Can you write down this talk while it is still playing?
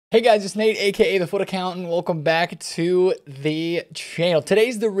Hey guys, it's Nate, aka TheFutAccountant. Welcome back to the channel.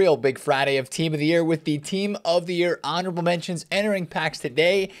 Today's the real big Friday of Team of the Year with the Team of the Year honorable mentions entering packs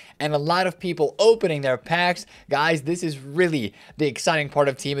today and a lot of people opening their packs. Guys, this is really the exciting part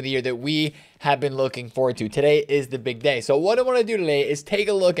of Team of the Year that we have been looking forward to. Today is the big day. So what I want to do today is take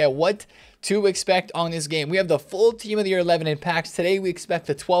a look at what to expect on this game. We have the full Team of the Year 11 in packs. Today we expect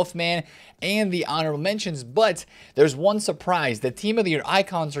the 12th man and the honorable mentions, but there's one surprise. The Team of the Year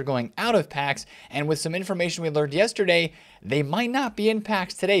icons are going out of packs, and with some information we learned yesterday, they might not be in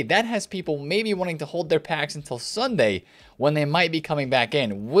packs today. That has people maybe wanting to hold their packs until Sunday when they might be coming back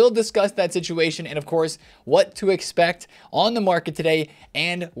in. We'll discuss that situation and, of course, what to expect on the market today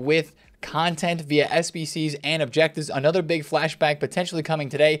and with content via SBCs and objectives. Another big flashback potentially coming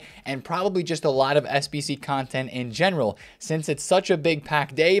today, and probably just a lot of SBC content in general. Since it's such a big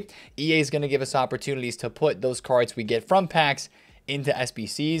pack day, EA is going to give us opportunities to put those cards we get from packs into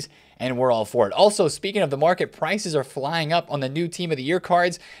SBCs, and we're all for it. Also, speaking of the market, prices are flying up on the new Team of the Year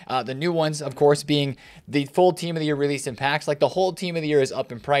cards. The new ones, of course, being the full Team of the Year released in packs. Like the whole Team of the Year is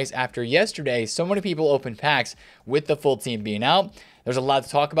up in price after yesterday. So many people opened packs with the full team being out. There's a lot to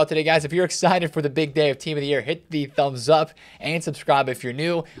talk about today, guys. If you're excited for the big day of Team of the Year, hit the thumbs up and subscribe if you're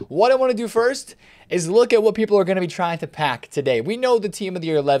new. What I want to do first is look at what people are going to be trying to pack today. We know the Team of the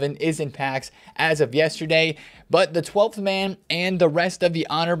Year 11 is in packs as of yesterday, but the 12th man and the rest of the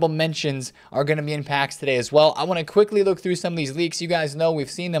honorable mentions are going to be in packs today as well. I want to quickly look through some of these leaks. You guys know we've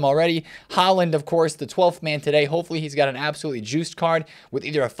seen them already. Haaland, of course, the 12th man today. Hopefully he's got an absolutely juiced card with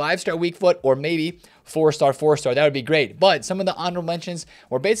either a 5-star weak foot or maybe 4-star, 4-star. That would be great. But some of the honorable mentions,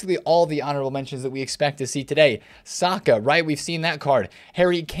 or basically all the honorable mentions that we expect to see today. Saka, right? We've seen that card.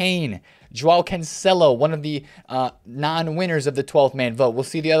 Harry Kane, Joao Cancelo, one of the non-winners of the 12th man vote. We'll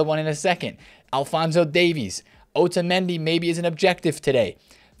see the other one in a second. Alphonso Davies. Otamendi maybe is an objective today.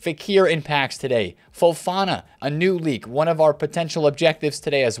 Fekir in packs today. Fofana, a new leak, one of our potential objectives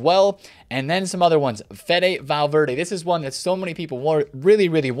today as well. And then some other ones. Fede Valverde. This is one that so many people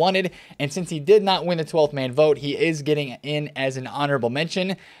really wanted. And since he did not win the 12th man vote, he is getting in as an honorable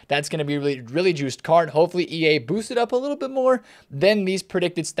mention. That's going to be a really juiced card. Hopefully EA boosted up a little bit more than these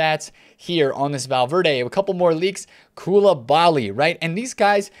predicted stats here on this Valverde. A couple more leaks. Koulibaly, right? And these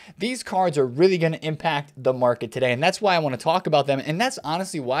guys, these cards are really going to impact the market today. And that's why I want to talk about them. And that's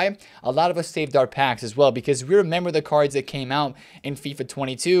honestly why a lot of us saved our packs as well, because we remember the cards that came out in FIFA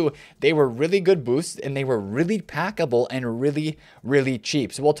 22. They were really good boosts and they were really packable and really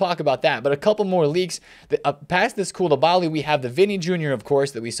cheap. So we'll talk about that. But a couple more leaks. Past this Koulibaly, we have the Vinny Jr., of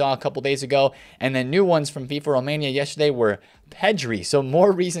course, that we saw a couple days ago. And then new ones from FIFA Romania yesterday were Pedri. So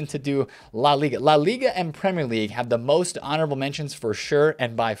more reason to do La Liga. La Liga and Premier League have the most honorable mentions for sure,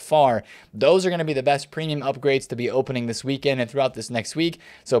 and by far those are going to be the best premium upgrades to be opening this weekend and throughout this next week.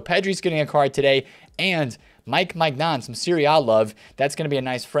 So Pedri's getting a card today, and Mike Magnan, some Serie A love. That's going to be a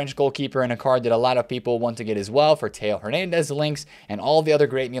nice French goalkeeper and a card that a lot of people want to get as well for Theo Hernandez links and all the other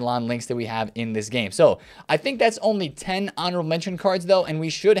great Milan links that we have in this game. So I think that's only 10 honorable mention cards though, and we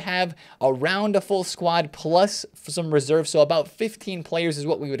should have around a full squad plus some reserves. So about 15 players is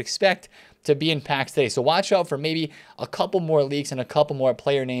what we would expect to be in packs today. So watch out for maybe a couple more leaks and a couple more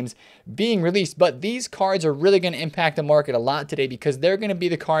player names being released. But these cards are really going to impact the market a lot today because they're going to be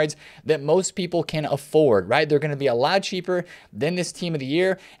the cards that most people can afford, right? They're going to be a lot cheaper than this Team of the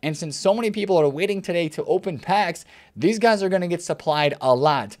Year. And since so many people are waiting today to open packs, these guys are going to get supplied a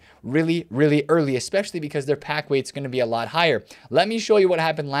lot really early, especially because their pack weight's going to be a lot higher. Let me show you what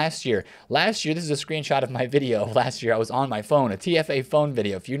happened last year. Last year, this is a screenshot of my video. Last year, I was on my phone, a TFA phone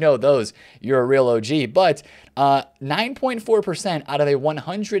video. If you know those, you're a real OG. But 9.4% out of a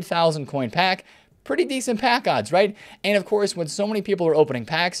 100,000 coin pack, pretty decent pack odds, right? And of course, when so many people are opening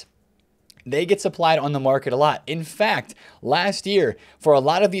packs, they get supplied on the market a lot. In fact, last year, for a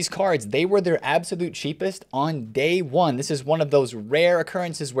lot of these cards, they were their absolute cheapest on day one. This is one of those rare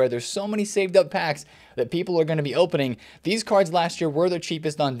occurrences where there's so many saved up packs that people are going to be opening. These cards last year were their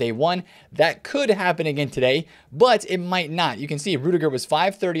cheapest on day one. That could happen again today, but it might not. You can see Rudiger was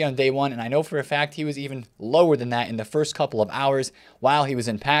 530 on day one, and I know for a fact he was even lower than that in the first couple of hours while he was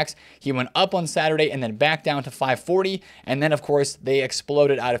in packs. He went up on Saturday and then back down to 540, and then of course they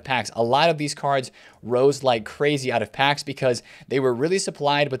exploded out of packs. A lot of these cards rose like crazy out of packs because they were really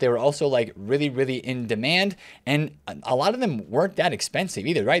supplied, but they were also like really in demand, and a lot of them weren't that expensive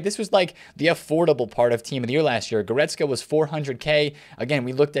either, right? This was like the affordable part of Team of the Year last year. Goretzka was 400K. Again,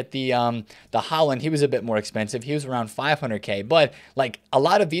 we looked at the Haaland. He was a bit more expensive. He was around 500K, but like a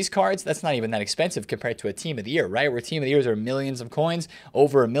lot of these cards, that's not even that expensive compared to a Team of the Year, right? Where Team of the Years are millions of coins,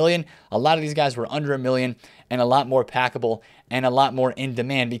 over $1 million. A lot of these guys were under $1 million. and a lot more packable and a lot more in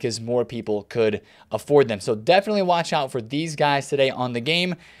demand because more people could afford them. So definitely watch out for these guys today on the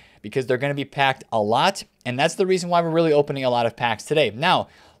game because they're going to be packed a lot. And that's the reason why we're really opening a lot of packs today. Now,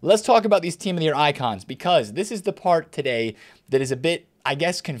 let's talk about these Team of the Year icons because this is the part today that is a bit, I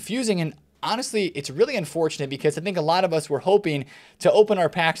guess, confusing, and honestly, it's really unfortunate because I think a lot of us were hoping to open our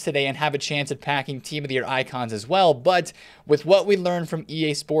packs today and have a chance at packing Team of the Year icons as well. But with what we learned from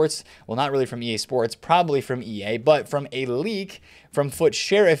EA Sports, well, not really from EA Sports, probably from EA, but from a leak from Foot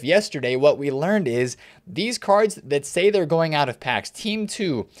Sheriff yesterday, what we learned is these cards that say they're going out of packs, Team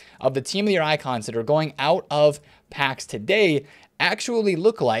 2 of the Team of the Year icons that are going out of packs today, actually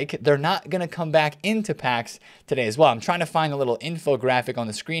look like they're not going to come back into packs today as well. I'm trying to find a little infographic on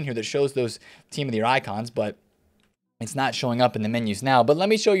the screen here that shows those Team of the Year icons, but it's not showing up in the menus now. But let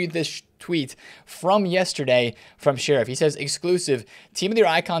me show you this tweet from yesterday from Sheriff. He says, exclusive, Team of the Year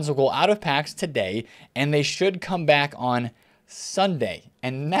icons will go out of packs today, and they should come back on Sunday.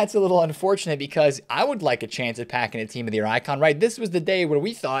 And that's a little unfortunate because I would like a chance at packing a Team of the Year icon, right? This was the day where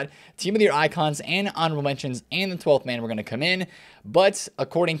we thought Team of the Year icons and honorable mentions and the 12th man were going to come in. But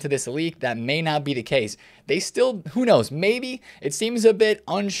according to this leak, that may not be the case. They still, who knows, maybe. It seems a bit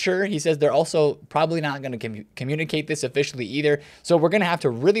unsure. He says they're also probably not going to communicate this officially either. So we're going to have to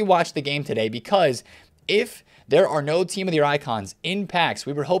really watch the game today because if there are no Team of the Year icons in packs,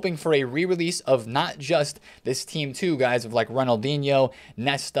 we were hoping for a re-release of not just this Team 2 guys of like Ronaldinho,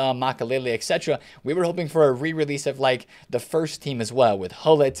 Nesta, Makalele, etc. We were hoping for a re-release of like the first team as well with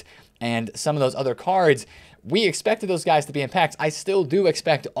Hullet and some of those other cards. We expected those guys to be in packs. I still do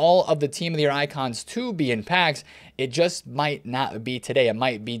expect all of the Team of the Year icons to be in packs. It just might not be today. It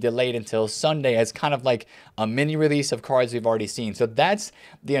might be delayed until Sunday as kind of like a mini release of cards we've already seen. So that's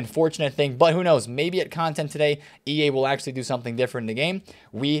the unfortunate thing. But who knows? Maybe at content today, EA will actually do something different in the game.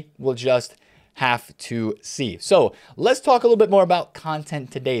 We will just have to see. So let's talk a little bit more about content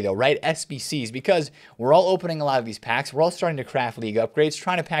today though, right? SBCs, because we're all opening a lot of these packs. We're all starting to craft league upgrades,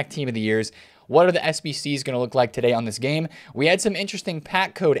 trying to pack Team of the Years. What are the SBCs going to look like today on this game? We had some interesting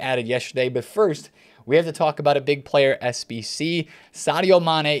pack code added yesterday, but first, we have to talk about a big player SBC. Sadio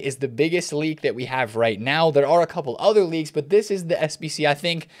Mane is the biggest leak that we have right now. There are a couple other leaks, but this is the SBC I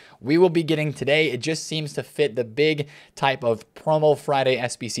think we will be getting today. It just seems to fit the big type of promo Friday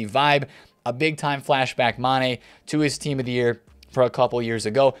SBC vibe. A big time flashback Mane to his Team of the Year for a couple years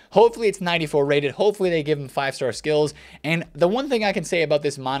ago. Hopefully it's 94 rated. Hopefully they give him 5-star skills. And the one thing I can say about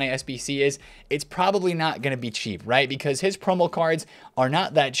this Mane SBC is it's probably not going to be cheap, right? Because his promo cards are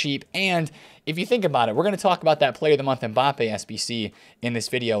not that cheap. And if you think about it, we're going to talk about that Player of the Month Mbappe SBC in this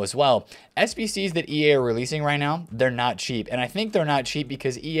video as well. SBCs that EA are releasing right now, they're not cheap. And I think they're not cheap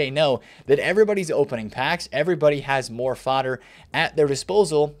because EA know that everybody's opening packs. Everybody has more fodder at their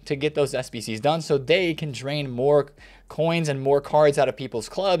disposal to get those SBCs done so they can drain more coins and more cards out of people's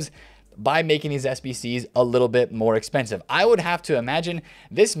clubs by making these SBCs a little bit more expensive. I would have to imagine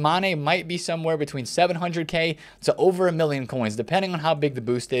this Mane might be somewhere between 700k to over 1 million coins, depending on how big the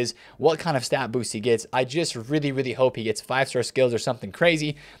boost is, what kind of stat boost he gets. I just really, really hope he gets 5-star skills or something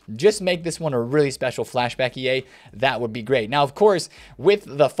crazy. Just make this one a really special flashback, EA. That would be great. Now, of course, with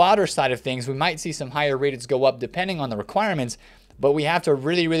the fodder side of things, we might see some higher rateds go up depending on the requirements. But we have to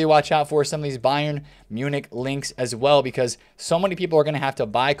really, really watch out for some of these Bayern Munich links as well because so many people are going to have to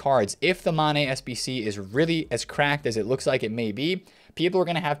buy cards. If the Mane SBC is really as cracked as it looks like it may be, people are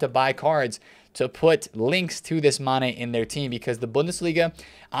going to have to buy cards to put links to this Mane in their team because the Bundesliga,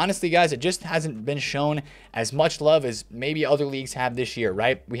 honestly, guys, it just hasn't been shown as much love as maybe other leagues have this year,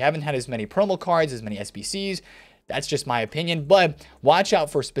 right? We haven't had as many promo cards, as many SBCs. That's just my opinion, but watch out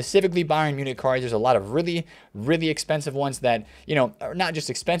for specifically Bayern Munich cards. There's a lot of really, really expensive ones that, you know, are not just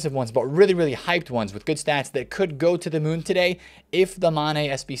expensive ones, but really, really hyped ones with good stats that could go to the moon today if the Mane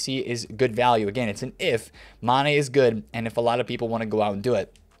SBC is good value. Again, it's an if Mane is good and if a lot of people want to go out and do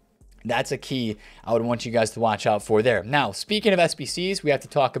it. That's a key I would want you guys to watch out for there. Now, speaking of SBCs, we have to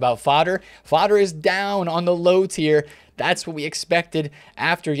talk about fodder. Fodder is down on the low tier. That's what we expected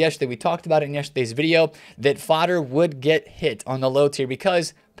after yesterday. We talked about it in yesterday's video that fodder would get hit on the low tier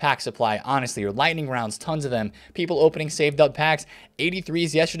because pack supply, honestly, your lightning rounds, tons of them. People opening saved up packs.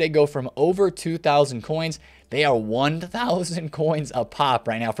 83s yesterday go from over 2,000 coins. They are 1,000 coins a pop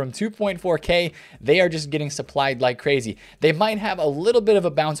right now. From 2.4K, they are just getting supplied like crazy. They might have a little bit of a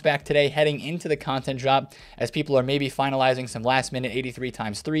bounce back today heading into the content drop as people are maybe finalizing some last minute 83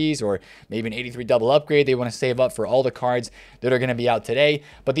 times 3s or maybe an 83 double upgrade. They want to save up for all the cards that are going to be out today.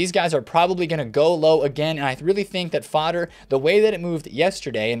 But these guys are probably going to go low again. And I really think that fodder, the way that it moved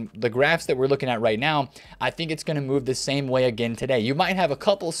yesterday and the graphs that we're looking at right now, I think it's going to move the same way again today. You might have a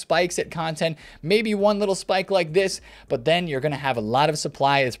couple spikes at content, maybe one little spike spike like this, but then you're going to have a lot of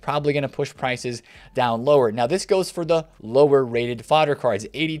supply. It's probably going to push prices down lower. Now, this goes for the lower rated fodder cards,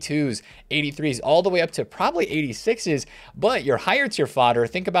 82s, 83s, all the way up to probably 86s. But your higher tier fodder,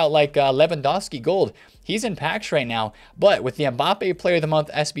 think about like Lewandowski Gold. He's in packs right now, but with the Mbappe Player of the Month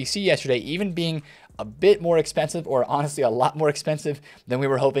SBC yesterday, even being a bit more expensive, or honestly a lot more expensive than we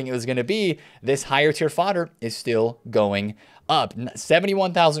were hoping it was going to be, this higher tier fodder is still going up.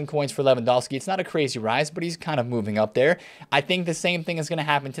 71,000 coins for Lewandowski. It's not a crazy rise, but he's kind of moving up there. I think the same thing is going to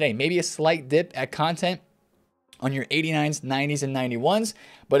happen today. Maybe a slight dip at content on your 89s, 90s, and 91s,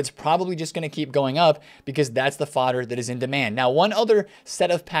 but it's probably just going to keep going up because that's the fodder that is in demand. Now, one other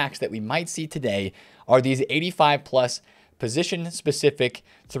set of packs that we might see today are these 85 plus position-specific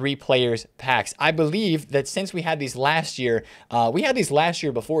 3 players packs. I believe that since we had these last year,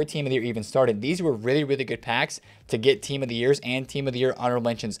 before Team of the Year even started. These were really, really good packs to get Team of the Years and Team of the Year honorable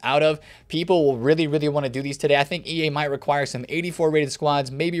mentions out of. People will really, really want to do these today. I think EA might require some 84 rated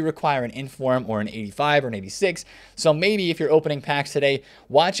squads, maybe require an inform or an 85 or an 86. So maybe if you're opening packs today,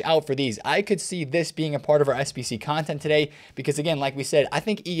 watch out for these. I could see this being a part of our SBC content today because, again, like we said, I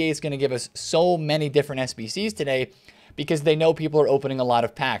think EA is going to give us so many different SBCs today because they know people are opening a lot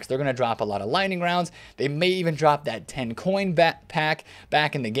of packs. They're going to drop a lot of lightning rounds. They may even drop that 10 coin pack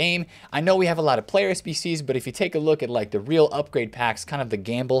back in the game. I know we have a lot of player SBCs, but if you take a look at like the real upgrade packs, kind of the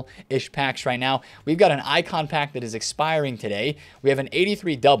gamble-ish packs right now, we've got an icon pack that is expiring today. We have an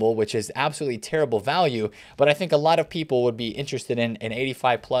 83 double, which is absolutely terrible value, but I think a lot of people would be interested in an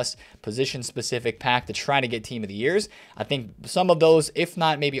 85 plus position-specific pack to try to get Team of the Years. I think some of those, if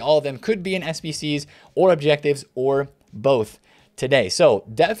not maybe all of them, could be in SBCs or objectives or both today. So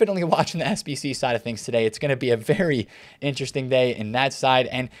definitely watching the SBC side of things today. It's going to be a very interesting day in that side.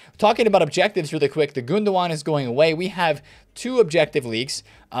 And talking about objectives really quick, the Gundogan is going away. We have 2 objective leaks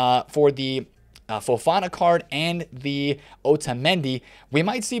for the Fofana card and the Otamendi. We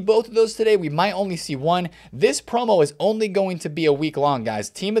might see both of those today. We might only see one. This promo is only going to be a week long, guys.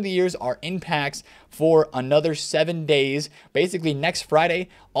 Team of the Years are in packs for another 7 days. Basically, next Friday,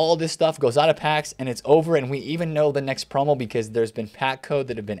 all this stuff goes out of packs and it's over. And we even know the next promo because there's been pack code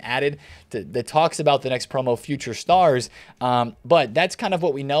that have been added that talks about the next promo, Future Stars. But that's kind of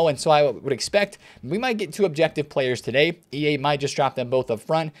what we know. And so I would expect we might get 2 objective players today. EA might just drop them both up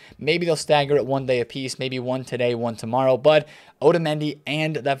front. Maybe they'll stagger it 1 day a piece, maybe 1 today, 1 tomorrow. But Otamendi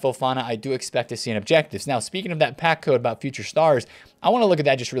and that Fofana, I do expect to see in objectives. Now, speaking of that pack code about Future Stars, I want to look at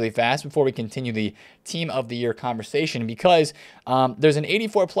that just really fast before we continue the Team of the Year conversation because there's an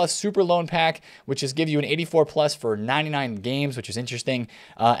 84 plus super loan pack, which is give you an 84 plus for 99 games, which is interesting.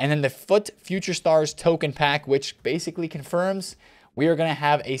 And then the Future Stars token pack, which basically confirms we are going to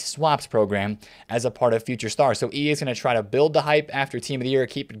have a swaps program as a part of Future Stars. So EA is going to try to build the hype after Team of the Year,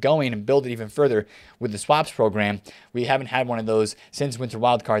 keep it going and build it even further with the swaps program. We haven't had one of those since Winter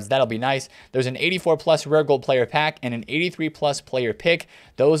Wildcards. That'll be nice. There's an 84 plus rare gold player pack and an 83 plus player pick.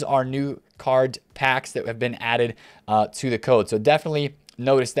 Those are new card packs that have been added to the code. So definitely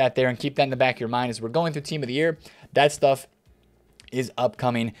notice that there and keep that in the back of your mind as we're going through Team of the Year. That stuff is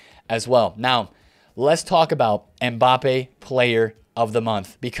upcoming as well. Now, let's talk about Mbappe Player of the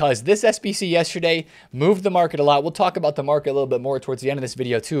Month because this SBC yesterday moved the market a lot. We'll talk about the market a little bit more towards the end of this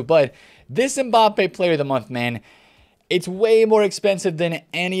video too, but this Mbappe Player of the Month, man, it's way more expensive than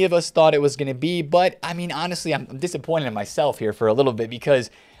any of us thought it was going to be. But I mean, honestly, I'm disappointed in myself here for a little bit because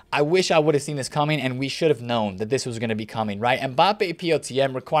I wish I would have seen this coming and we should have known that this was going to be coming, right? Mbappe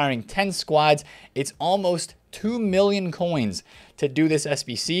POTM requiring 10 squads. It's almost 2 million coins to do this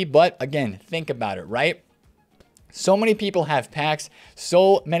SBC. But again, think about it, right? So many people have packs.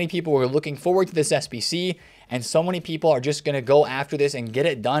 So many people were looking forward to this SBC. And so many people are just going to go after this and get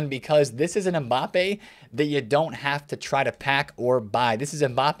it done because this is an Mbappe that you don't have to try to pack or buy. This is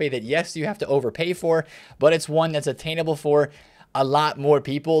Mbappe that, yes, you have to overpay for, but it's one that's attainable for a lot more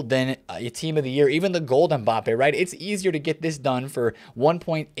people than a Team of the Year, even the gold Mbappe, right? It's easier to get this done for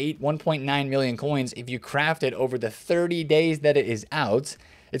 1.8, 1.9 million coins if you craft it over the 30 days that it is out.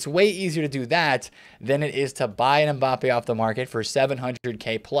 It's way easier to do that than it is to buy an Mbappe off the market for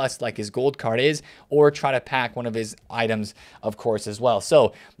 700K plus like his gold card is, or try to pack one of his items, of course, as well.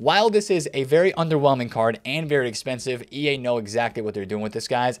 So while this is a very underwhelming card and very expensive, EA know exactly what they're doing with this,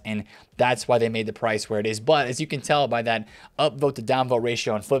 guys, and that's why they made the price where it is. But as you can tell by that upvote to downvote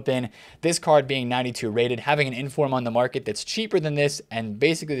ratio on Flipin, this card being 92 rated, having an inform on the market that's cheaper than this and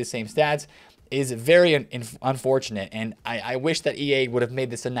basically the same stats, is very unfortunate, and I wish that EA would have made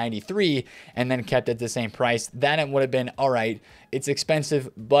this a 93 and then kept it the same price. Then it would have been, all right, it's expensive,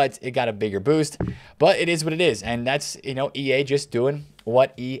 but it got a bigger boost. But it is what it is, and that's, you know, EA just doing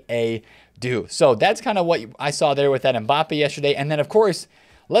what EA do. So that's kind of what I saw there with that Mbappe yesterday. And then, of course,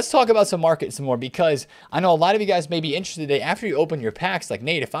 let's talk about some markets some more, because I know a lot of you guys may be interested today after you open your packs. Like,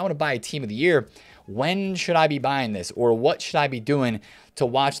 Nate, if I want to buy a team of the year, when should I be buying this, or what should I be doing to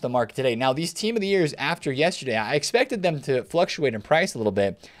watch the market today? Now, these team of the years after yesterday, I expected them to fluctuate in price a little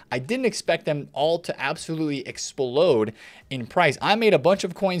bit. I didn't expect them all to absolutely explode in price. I made a bunch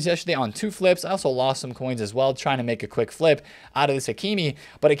of coins yesterday on 2 flips. I also lost some coins as well trying to make a quick flip out of this Hakimi.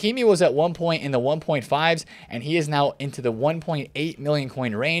 But Hakimi was at one point in the 1.5s, and he is now into the 1.8 million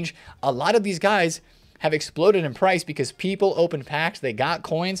coin range. A lot of these guys have exploded in price because people opened packs, they got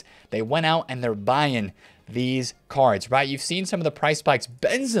coins, they went out and they're buying these cards, right? You've seen some of the price spikes.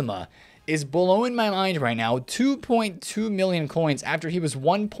 Benzema is blowing my mind right now. 2.2 million coins after he was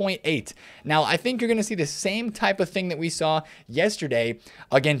 1.8. Now, I think you're going to see the same type of thing that we saw yesterday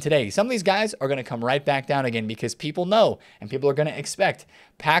again today. Some of these guys are going to come right back down again because people know and people are going to expect.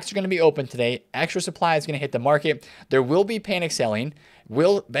 Packs are going to be open today. Extra supply is going to hit the market. There will be panic selling.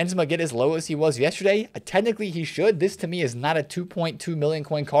 Will Benzema get as low as he was yesterday? Technically, he should. This, to me, is not a 2.2 million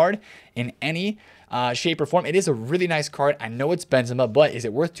coin card in any shape or form. It is a really nice card. I know it's Benzema, but is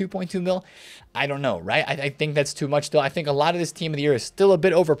it worth 2.2 mil? I don't know, right? I think that's too much still. I think a lot of this team of the year is still a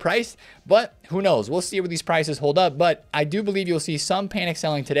bit overpriced, but who knows? We'll see where these prices hold up, but I do believe you'll see some panic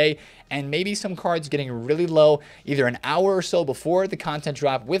selling today and maybe some cards getting really low either an hour or so before the content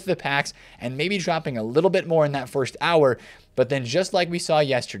drop with the packs and maybe dropping a little bit more in that first hour. But then just like we saw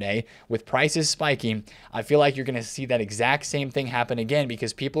yesterday with prices spiking, I feel like you're going to see that exact same thing happen again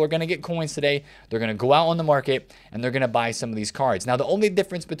because people are going to get coins today. They're going to go out on the market and they're going to buy some of these cards. Now, the only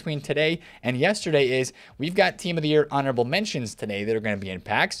difference between today and yesterday is we've got Team of the Year honorable mentions today that are going to be in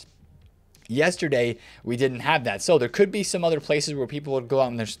packs. Yesterday, we didn't have that. So there could be some other places where people would go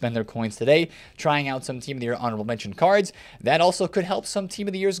out and spend their coins today, trying out some Team of the Year honorable mention cards. That also could help some Team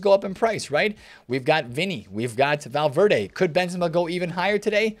of the Years go up in price, right? We've got Vinny. We've got Valverde. Could Benzema go even higher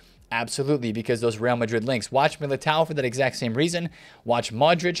today? Absolutely, because those Real Madrid links. Watch Militao for that exact same reason. Watch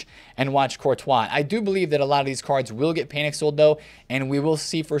Modric and watch Courtois. I do believe that a lot of these cards will get panic sold, though, and we will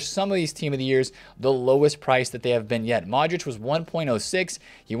see for some of these Team of the Years the lowest price that they have been yet. Modric was 1.06.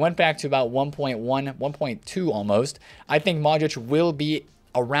 He went back to about 1.1, 1.2 almost. I think Modric will be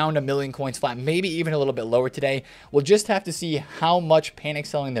around a million coins flat, maybe even a little bit lower today. We'll just have to see how much panic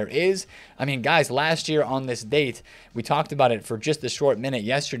selling there is. I mean, guys, last year on this date, we talked about it for just a short minute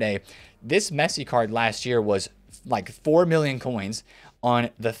yesterday. This Messi card last year was like 4 million coins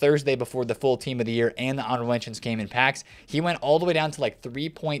on the Thursday before the full Team of the Year and the honorable mentions came in packs. He went all the way down to like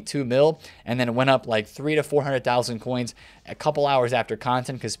 3.2 mil and then it went up like 300,000 to 400,000 coins a couple hours after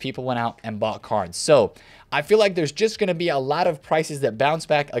content because people went out and bought cards. So I feel like there's just going to be a lot of prices that bounce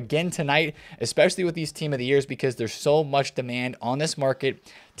back again tonight, especially with these Team of the Years, because there's so much demand on this market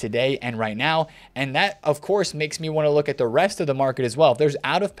today and right now. And that, of course, makes me want to look at the rest of the market as well. If there's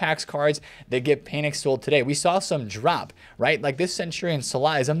out of packs cards that get panic sold today, we saw some drop, right? Like this Centurion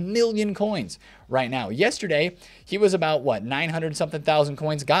Salah is 1 million coins right now. Yesterday, he was about, what, 900 something thousand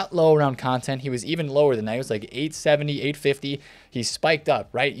coins, got low around content. He was even lower than that. He was like 870, 850. He spiked up,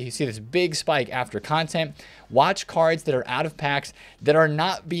 right? You see this big spike after content. Watch cards that are out of packs that are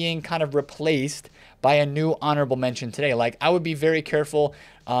not being kind of replaced by a new honorable mention today. Like, I would be very careful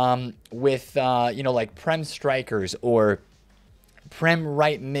with, you know, like Prem strikers or Prem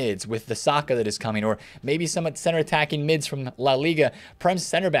right mids with the Saka that is coming, or maybe some center attacking mids from La Liga. Prem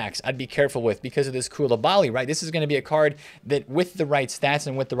center backs I'd be careful with because of this Koulibaly, right? This is going to be a card that with the right stats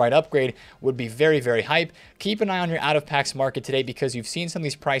and with the right upgrade would be very, very hype. Keep an eye on your out of packs market today because you've seen some of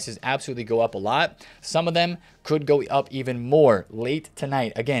these prices absolutely go up a lot. Some of them could go up even more late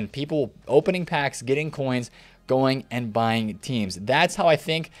tonight. Again, people opening packs, getting coins, going and buying teams. That's how I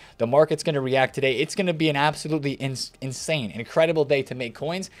think the market's going to react today. It's going to be an absolutely insane, incredible day to make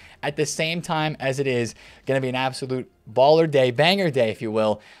coins at the same time as it is going to be an absolute baller day, banger day, if you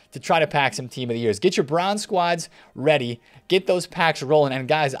will, to try to pack some Team of the Years. Get your bronze squads ready. Get those packs rolling. And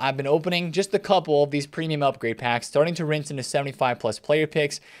guys, I've been opening just a couple of these premium upgrade packs, starting to rinse into 75 plus player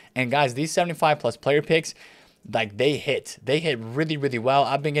picks. And guys, these 75 plus player picks, like they hit really, really well.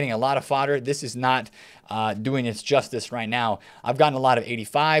 I've been getting a lot of fodder. This is not doing its justice right now. I've gotten a lot of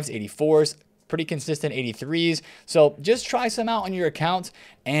 85s, 84s, pretty consistent 83s. So just try some out on your account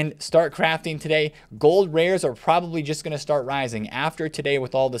and start crafting today. Gold rares are probably just going to start rising after today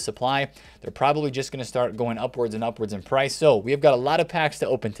with all the supply. They're probably just going to start going upwards and upwards in price. So we've got a lot of packs to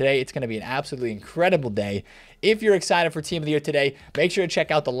open today. It's going to be an absolutely incredible day if you're excited for Team of the Year today, make sure to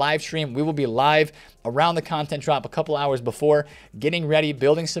check out the live stream. We will be live around the content drop a couple hours before, getting ready,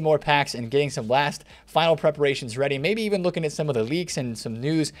 building some more packs, and getting some last final preparations ready. Maybe even looking at some of the leaks and some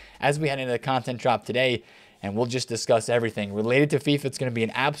news as we head into the content drop today. And we'll just discuss everything related to FIFA. It's going to be an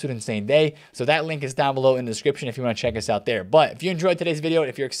absolute insane day. So that link is down below in the description if you want to check us out there. But if you enjoyed today's video,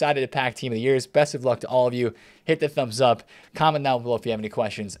 if you're excited to pack Team of the Years, best of luck to all of you. Hit the thumbs up, comment down below if you have any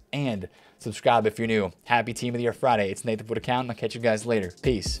questions, and subscribe if you're new. Happy Team of the Year Friday. It's TheFutAccountant. I'll catch you guys later.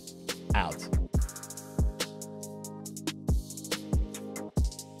 Peace out.